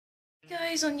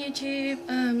guys on YouTube.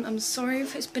 I'm sorry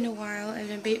if it's been a while and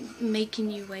I've been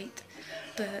making you wait,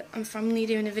 but I'm finally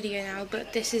doing a video now.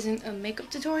 But this isn't a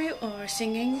makeup tutorial or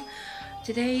singing.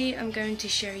 Today I'm going to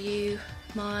show you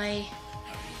my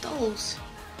dolls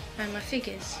and my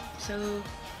figures. So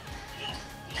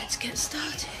let's get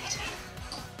started.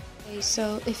 Okay,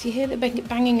 so if you hear the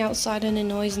banging outside and the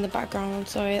noise in the background,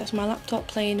 sorry, that's my laptop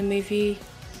playing a movie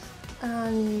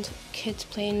and kids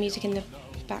playing music in the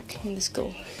back in the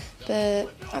school. But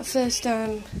at first,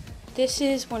 this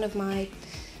is one of my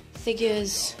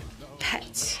figures'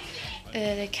 pets,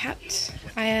 the cat.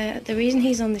 The reason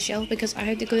he's on the shelf because I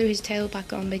had to glue his tail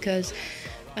back on because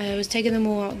I was taking them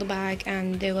all out of the bag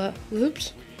and they were,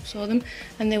 whoops, saw them,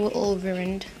 and they were all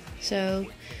ruined. So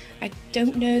I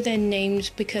don't know their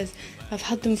names because I've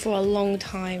had them for a long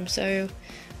time, so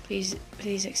please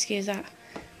excuse that.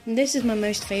 And this is my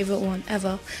most favourite one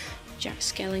ever, Jack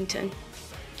Skellington.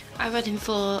 I've had him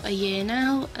for a year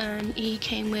now, and he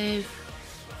came with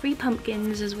 3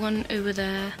 pumpkins, there's one over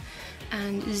there,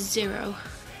 and 0.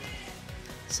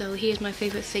 So he is my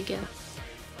favourite figure.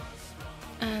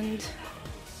 And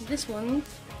this one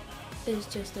is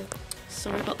just a,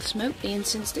 sorry about the smoke, the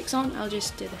incense sticks on, I'll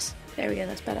just do this. There we go,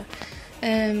 that's better.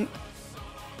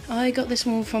 I got this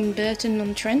one from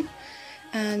Burton-on-Trent,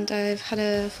 and I've had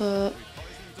her for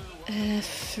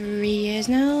 3 years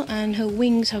now, and her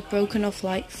wings have broken off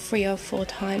like 3 or 4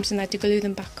 times and I had to glue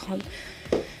them back on.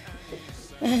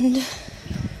 And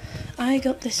I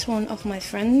got this one off my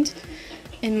friend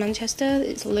in Manchester.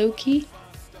 It's Loki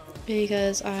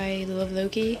because I love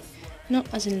Loki,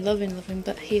 not as in loving him,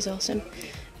 but he's awesome.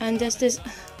 And there's this,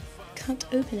 can't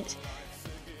open it,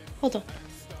 hold on,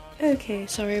 okay,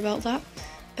 sorry about that.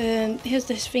 Here's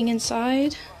this thing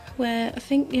inside where I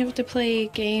think you have to play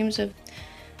games of,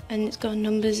 and it's got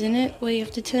numbers in it where you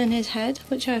have to turn his head,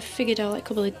 which I figured out like a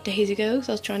couple of days ago because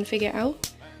I was trying to figure it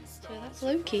out. So that's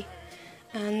Loki.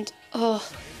 And oh,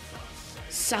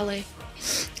 Sally,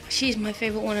 she's my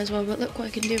favourite one as well, but look what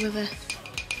I can do with her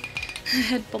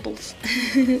head bubbles.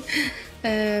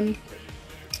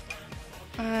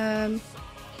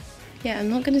 Yeah, I'm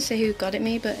not going to say who got it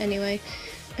me, but anyway,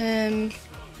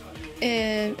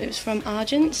 it was from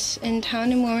Argent's in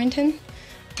town in Warrington,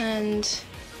 and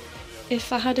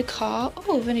if I had a car,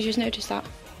 oh, I've only just noticed that.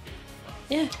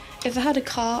 Yeah, if I had a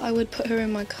car, I would put her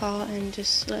in my car and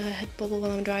just let her head bubble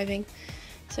while I'm driving.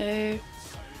 So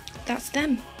that's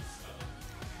them.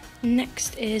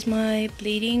 Next is my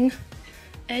bleeding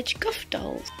edge Guff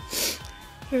dolls.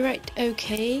 Right,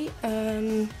 okay.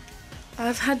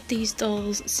 I've had these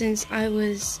dolls since I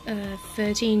was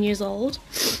 13 years old.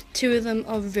 2 of them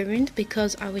are ruined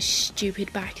because I was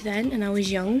stupid back then and I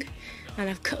was young. And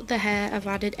I've cut the hair, I've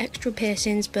added extra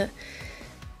piercings, but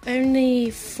only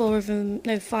 5 of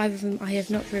them I have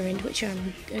not ruined, which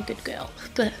I'm a good girl.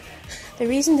 But the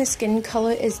reason the skin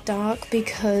colour is dark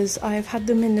because I've had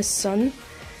them in the sun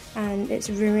and it's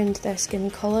ruined their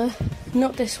skin colour.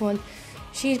 Not this one,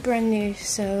 she's brand new,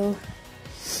 so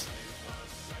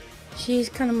she's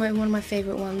kind of one of my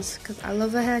favourite ones because I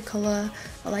love her hair colour,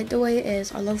 I like the way it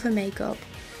is, I love her makeup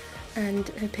and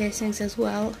her piercings as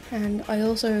well, and I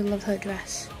also love her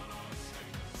dress,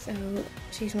 so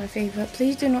she's my favourite.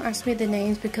 Please do not ask me the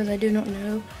names because I do not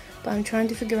know, but I'm trying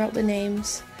to figure out the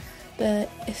names. But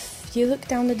if you look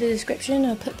down in the description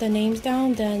or put their names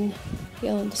down, then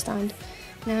you'll understand.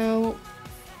 Now,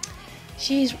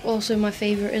 she's also my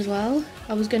favourite as well.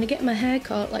 I was going to get my hair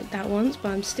cut like that once, but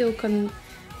I'm still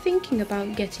thinking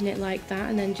about getting it like that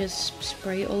and then just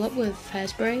spray it all up with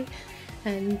hairspray.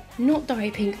 And not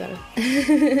dye pink though.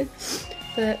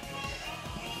 But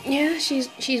yeah,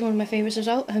 she's one of my favourites as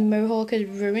well. Her mohawk is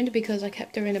ruined because I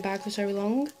kept her in a bag for so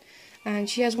long. And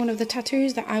she has one of the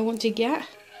tattoos that I want to get.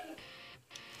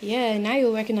 Yeah, now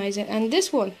you'll recognise it. And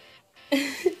this one.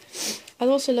 I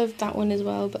also love that one as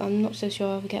well, but I'm not so sure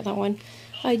I'll get that one.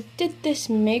 I did this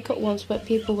makeup once, but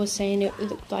people were saying it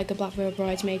looked like a Black Veil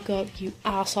Bride's makeup, you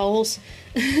assholes.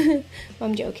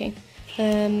 I'm joking.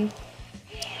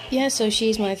 Yeah, so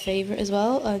she's my favourite as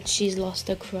well, and she's lost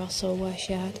a cross or where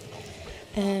she had.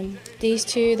 These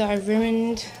 2 that I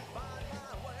ruined,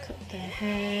 cut their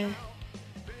hair,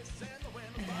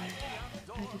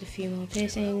 added a few more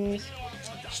piercings,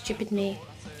 stupid me.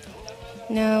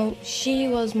 Now, she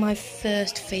was my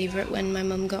first favourite when my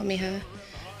mum got me her.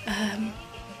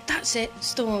 That's it,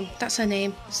 Storm, that's her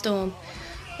name, Storm.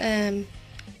 I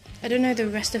don't know the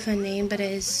rest of her name, but it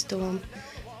is Storm.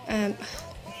 Got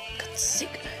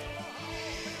sick.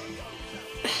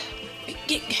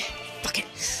 Fuck it.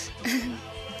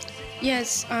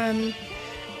 Yes,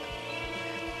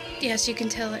 yes, you can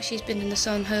tell that she's been in the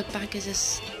sun. Her back is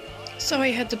Sorry,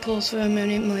 I had to pause for a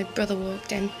moment. My brother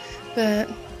walked in, but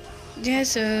yeah.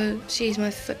 So she was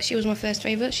my first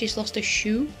favourite. She's lost a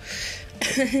shoe.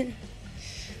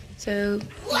 So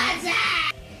what's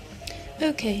that?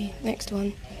 Okay, next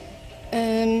one.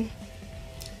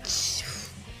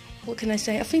 What can I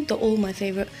say? I think they're all my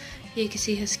favourite. You can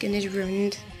see her skin is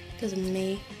ruined because of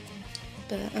me,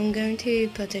 but I'm going to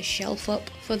put a shelf up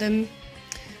for them.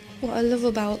 What I love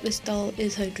about this doll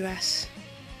is her dress.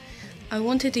 I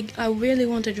really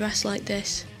want a dress like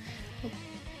this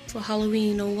for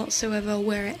Halloween or whatsoever. I'll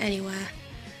wear it anywhere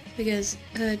because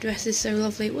her dress is so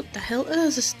lovely. What the hell? Oh,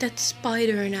 there's a dead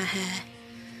spider in her hair.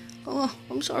 Oh,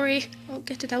 I'm sorry. I'll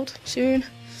get it out soon.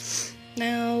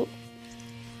 Now,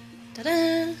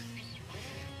 ta-da!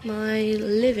 My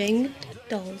Lving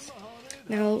dolls.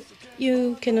 Now,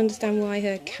 you can understand why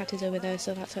her cat is over there,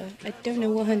 so that's her. I don't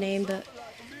know what her name, but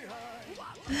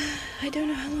I don't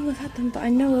know how long I've had them, but I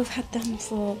know I've had them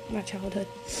for my childhood.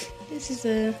 This is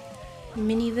a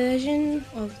mini version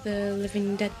of the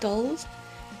Living Dead dolls.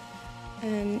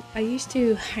 I used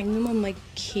to hang them on my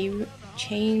key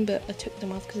chain, but I took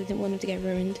them off because I didn't want them to get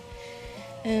ruined.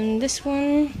 And this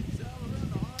one,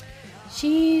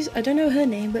 I don't know her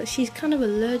name, but she's kind of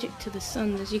allergic to the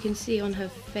sun, as you can see on her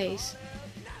face.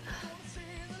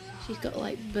 She's got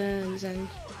like burns and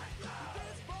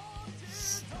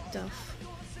stuff.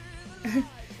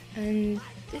 And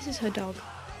this is her dog.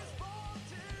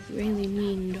 Really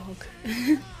mean dog.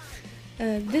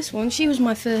 This one, she was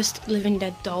my first Living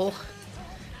Dead doll.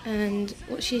 And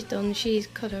what she's done, she's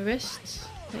cut her wrists,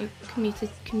 like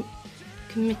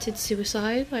committed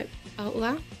suicide, like out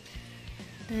there.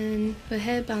 And her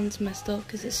hairband's messed up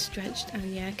because it's stretched,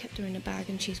 and yeah, I kept her in a bag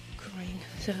and she's crying.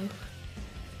 So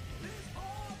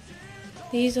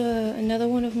these are another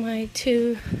one of my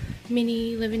 2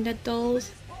 mini Living Dead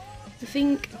dolls. I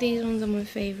think these ones are my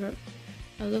favourite.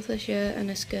 I love the shirt and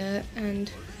the skirt,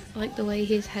 and I like the way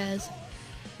his hair's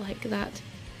like that.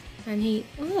 And he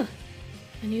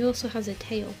also has a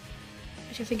tail,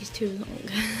 which I think is too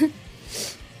long.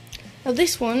 Now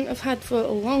this one I've had for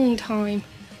a long time.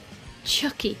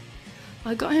 Chucky.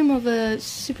 I got him off a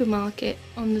supermarket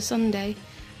on the Sunday,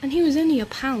 and he was only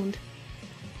 £1,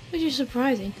 which is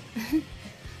surprising.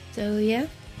 So yeah.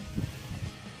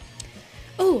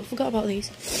 Oh, I forgot about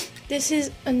these. This is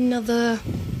another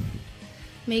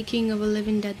making of a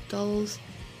Living Dead dolls.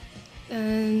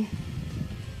 I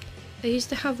used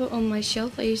to have it on my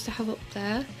shelf. I used to have it up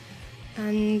there,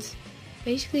 and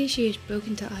basically she is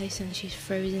broken to ice and she's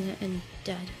frozen it and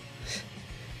dead.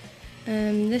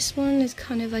 This one is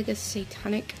kind of like a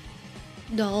satanic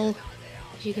doll.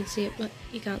 As you can see it, but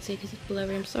you can't see it because it's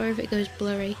blurry. I'm sorry if it goes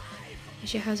blurry.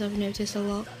 She has, I've noticed, a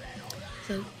lot.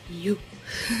 So you.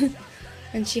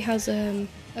 And she has a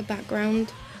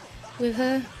background with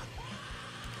her,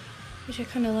 which I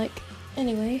kind of like.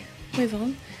 Anyway, move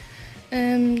on.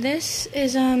 This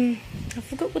is I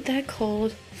forgot what they're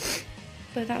called,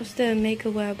 but that was the maker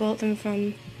where I bought them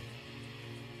from,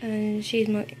 and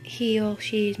he or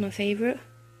she's my favourite.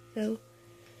 So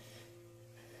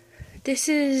this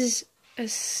is a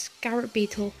scarab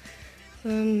beetle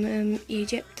from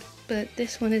Egypt, but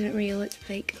this one isn't real, it's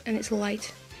fake, and it's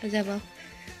light as ever.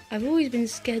 I've always been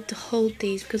scared to hold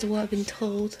these because of what I've been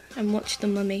told and watched The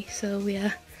Mummy, so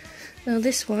yeah. Now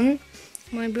this one,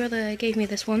 my brother gave me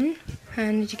this one,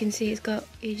 and as you can see it's got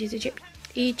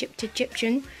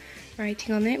Egyptian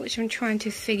writing on it, which I'm trying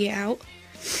to figure out.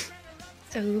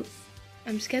 So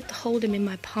I'm scared to hold him in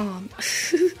my palm.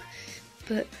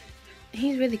 But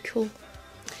he's really cool.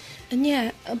 And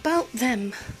yeah, about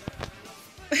them.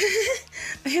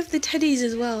 I have the teddies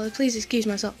as well, please excuse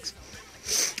my socks.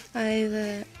 I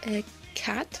have a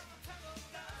cat,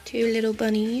 2 little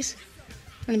bunnies,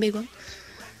 and a big one,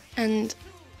 and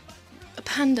a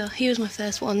panda. He was my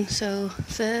first one, so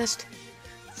first,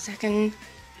 second,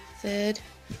 third,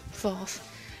 fourth.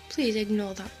 Please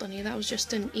ignore that bunny, that was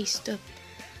just an Easter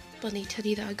bunny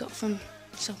teddy that I got from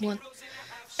someone.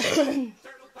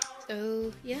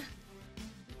 So yeah,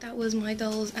 that was my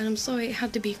dolls, and I'm sorry it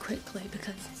had to be quickly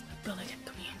because my brother kept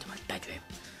coming into my bedroom.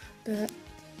 But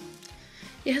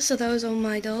yeah, so those are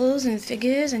my dolls and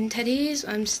figures and teddies.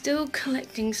 I'm still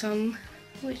collecting some,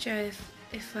 which if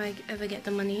I ever get the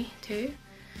money to.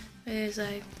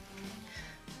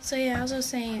 So yeah, as I was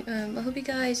saying, I hope you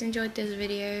guys enjoyed this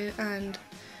video, and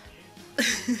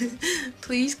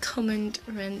please comment,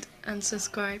 rent, and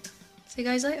subscribe. See you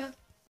guys later.